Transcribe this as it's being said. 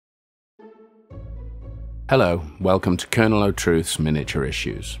Hello, welcome to Colonel O'Truth's Miniature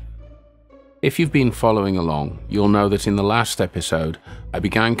Issues. If you've been following along, you'll know that in the last episode I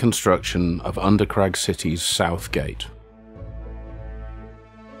began construction of Undercrag City's Southgate.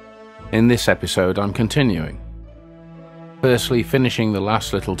 In this episode I'm continuing. Firstly, finishing the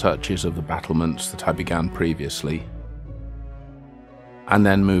last little touches of the battlements that I began previously, and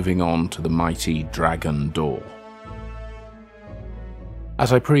then moving on to the mighty dragon door.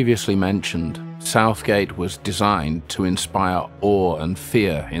 As I previously mentioned, Southgate was designed to inspire awe and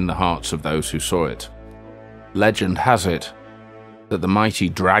fear in the hearts of those who saw it. Legend has it that the mighty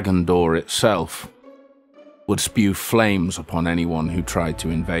dragon door itself would spew flames upon anyone who tried to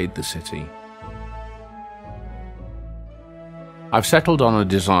invade the city. I've settled on a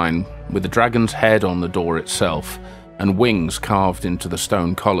design with the dragon's head on the door itself and wings carved into the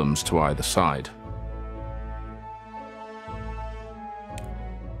stone columns to either side.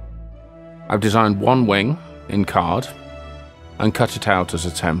 I've designed one wing in card and cut it out as a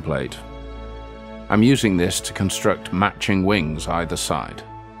template. I'm using this to construct matching wings either side.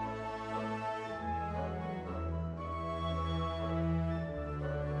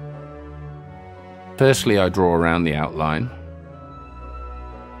 Firstly, I draw around the outline.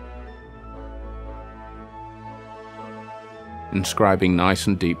 Inscribing nice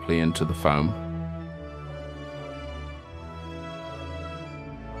and deeply into the foam.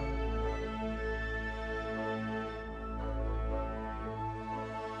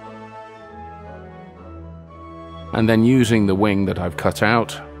 And then using the wing that I've cut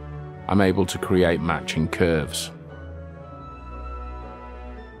out, I'm able to create matching curves.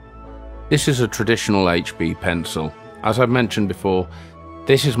 This is a traditional HB pencil. As I've mentioned before,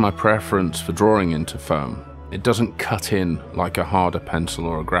 this is my preference for drawing into foam. It doesn't cut in like a harder pencil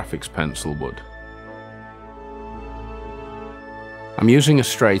or a graphics pencil would. I'm using a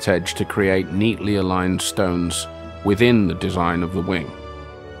straight edge to create neatly aligned stones within the design of the wing.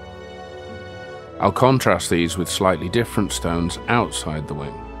 I'll contrast these with slightly different stones outside the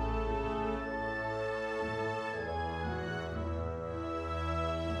wing.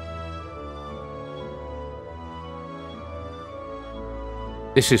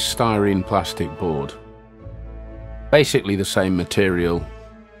 This is styrene plastic board. Basically the same material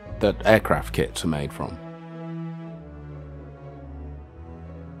that aircraft kits are made from.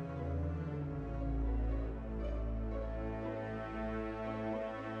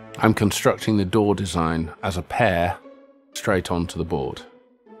 I'm constructing the door design as a pair straight onto the board.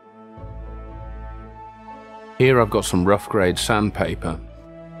 Here I've got some rough grade sandpaper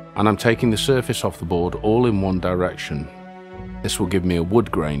and I'm taking the surface off the board all in one direction. This will give me a wood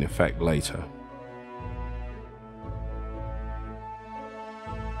grain effect later.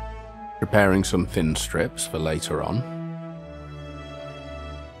 Preparing some thin strips for later on.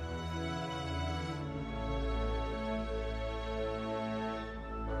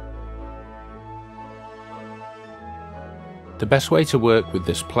 The best way to work with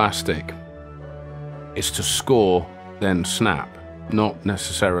this plastic is to score, then snap, not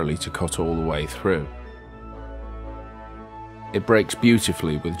necessarily to cut all the way through. It breaks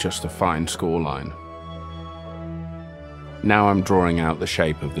beautifully with just a fine score line. Now I'm drawing out the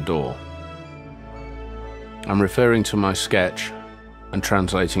shape of the door. I'm referring to my sketch and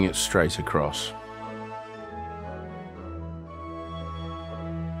translating it straight across.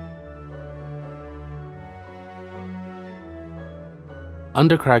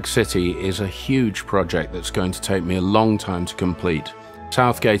 Undercrag City is a huge project that's going to take me a long time to complete.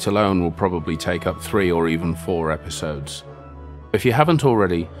 Southgate alone will probably take up 3 or even 4 episodes. If you haven't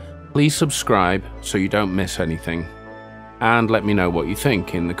already, please subscribe so you don't miss anything, and let me know what you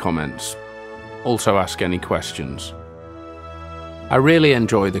think in the comments. Also ask any questions. I really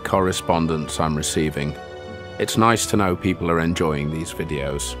enjoy the correspondence I'm receiving. It's nice to know people are enjoying these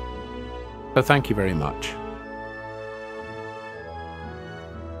videos. So thank you very much.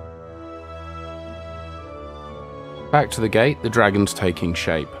 Back to the gate, the dragon's taking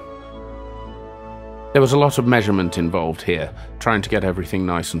shape. There was a lot of measurement involved here, trying to get everything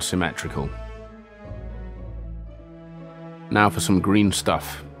nice and symmetrical. Now for some green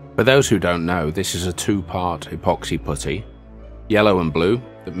stuff. For those who don't know, this is a 2-part epoxy putty. Yellow and blue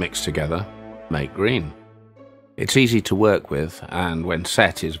that mix together make green. It's easy to work with and when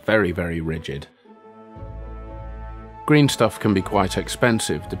set is very, very rigid. Green stuff can be quite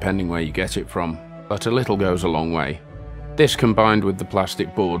expensive depending where you get it from, but a little goes a long way. This combined with the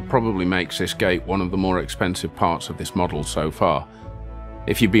plastic board probably makes this gate one of the more expensive parts of this model so far.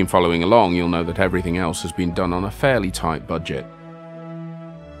 If you've been following along, you'll know that everything else has been done on a fairly tight budget.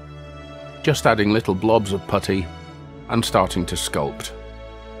 Just adding little blobs of putty and starting to sculpt.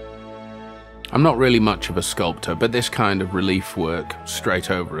 I'm not really much of a sculptor, but this kind of relief work,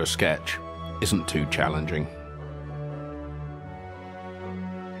 straight over a sketch, isn't too challenging.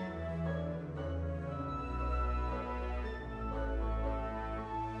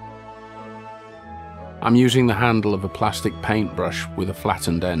 I'm using the handle of a plastic paintbrush with a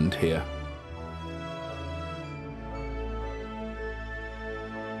flattened end here.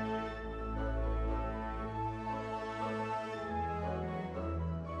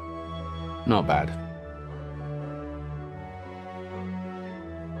 Not bad.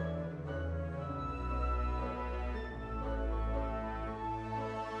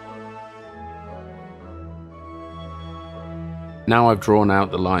 Now I've drawn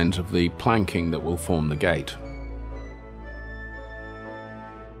out the lines of the planking that will form the gate.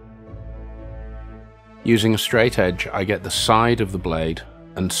 Using a straight edge, I get the side of the blade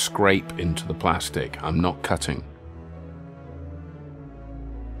and scrape into the plastic. I'm not cutting.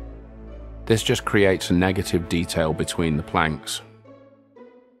 This just creates a negative detail between the planks.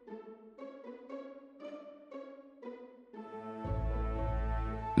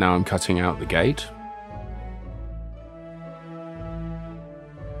 Now I'm cutting out the gate.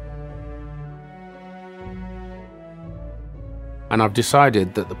 And I've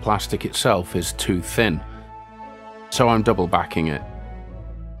decided that the plastic itself is too thin, so I'm double backing it.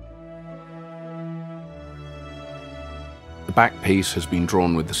 The back piece has been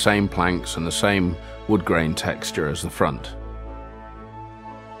drawn with the same planks and the same wood grain texture as the front.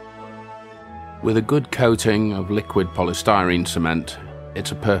 With a good coating of liquid polystyrene cement,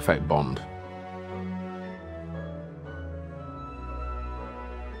 it's a perfect bond.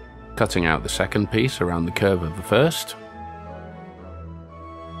 Cutting out the second piece around the curve of the first.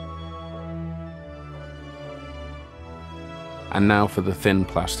 And now for the thin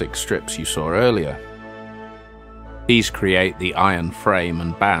plastic strips you saw earlier. These create the iron frame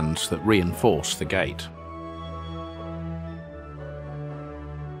and bands that reinforce the gate.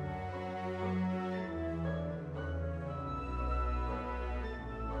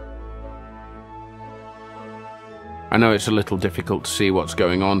 I know it's a little difficult to see what's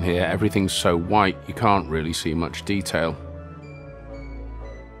going on here. Everything's so white you can't really see much detail.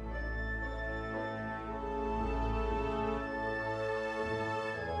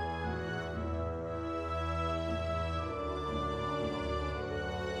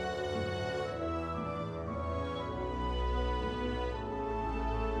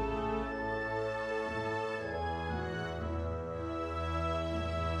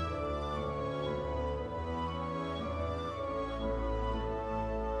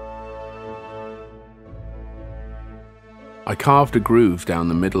 I carved a groove down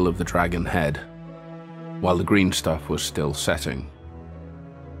the middle of the dragon head, while the green stuff was still setting,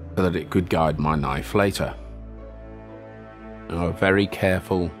 so that it could guide my knife later. Now a very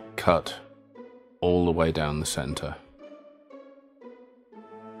careful cut all the way down the center.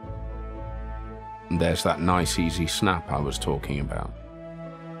 And there's that nice easy snap I was talking about.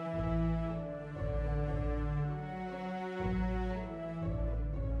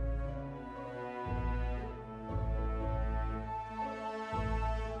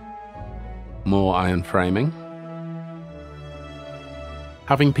 More iron framing.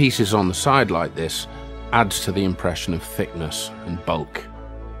 Having pieces on the side like this adds to the impression of thickness and bulk.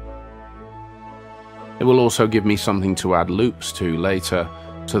 It will also give me something to add loops to later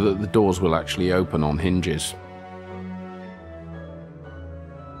so that the doors will actually open on hinges.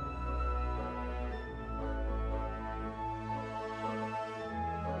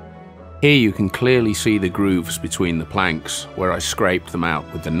 Here you can clearly see the grooves between the planks where I scraped them out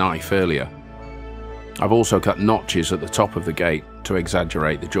with the knife earlier. I've also cut notches at the top of the gate to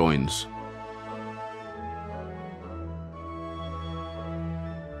exaggerate the joins.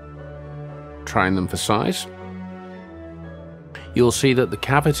 Trying them for size. You'll see that the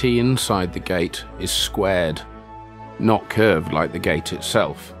cavity inside the gate is squared, not curved like the gate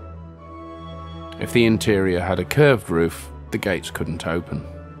itself. If the interior had a curved roof, the gates couldn't open.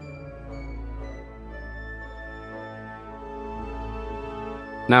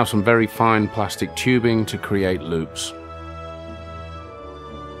 Now some very fine plastic tubing to create loops.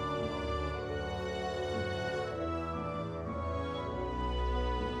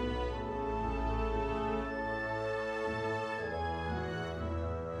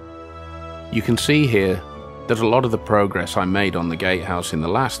 You can see here that a lot of the progress I made on the gatehouse in the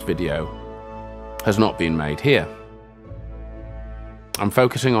last video has not been made here. I'm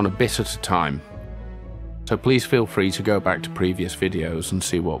focusing on a bit at a time, so please feel free to go back to previous videos and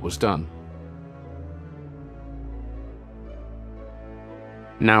see what was done.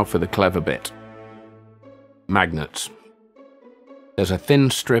 Now for the clever bit. Magnets. There's a thin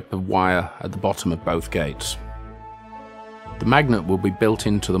strip of wire at the bottom of both gates. The magnet will be built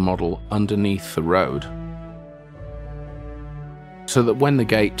into the model underneath the road, so that when the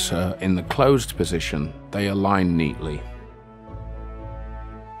gates are in the closed position, they align neatly.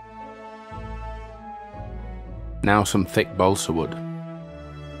 Now some thick balsa wood.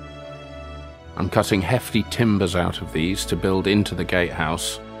 I'm cutting hefty timbers out of these to build into the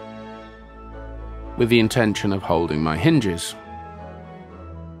gatehouse, with the intention of holding my hinges.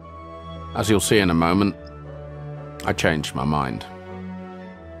 As you'll see in a moment, I changed my mind.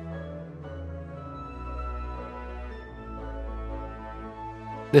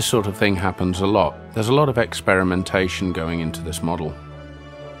 This sort of thing happens a lot. There's a lot of experimentation going into this model,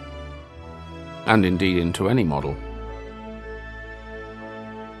 and indeed into any model.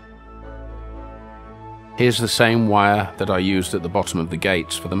 Here's the same wire that I used at the bottom of the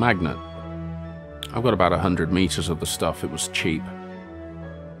gates for the magnet. I've got about 100 meters of the stuff, it was cheap.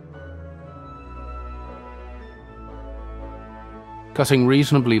 Cutting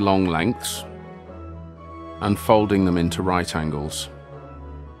reasonably long lengths and folding them into right angles.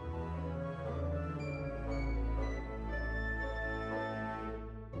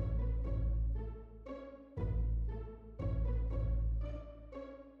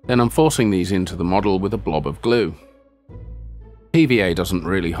 Then I'm forcing these into the model with a blob of glue. PVA doesn't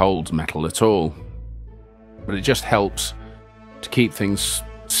really hold metal at all, but it just helps to keep things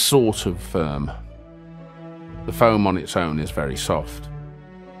sort of firm. The foam on its own is very soft.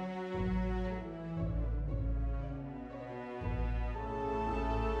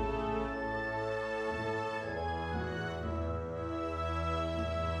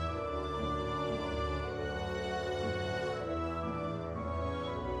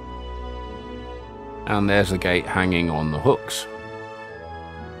 And there's the gate hanging on the hooks.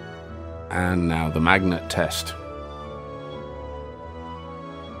 And now the magnet test.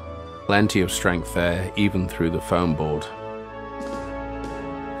 Plenty of strength there, even through the foam board.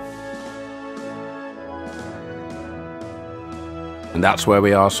 And that's where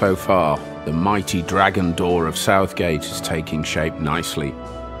we are so far. The mighty dragon door of Southgate is taking shape nicely.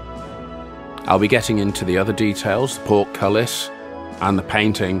 I'll be getting into the other details, the portcullis and the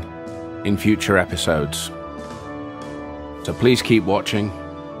painting, in future episodes. So please keep watching.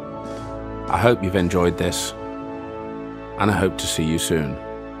 I hope you've enjoyed this, and I hope to see you soon.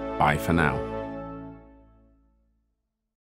 Bye for now.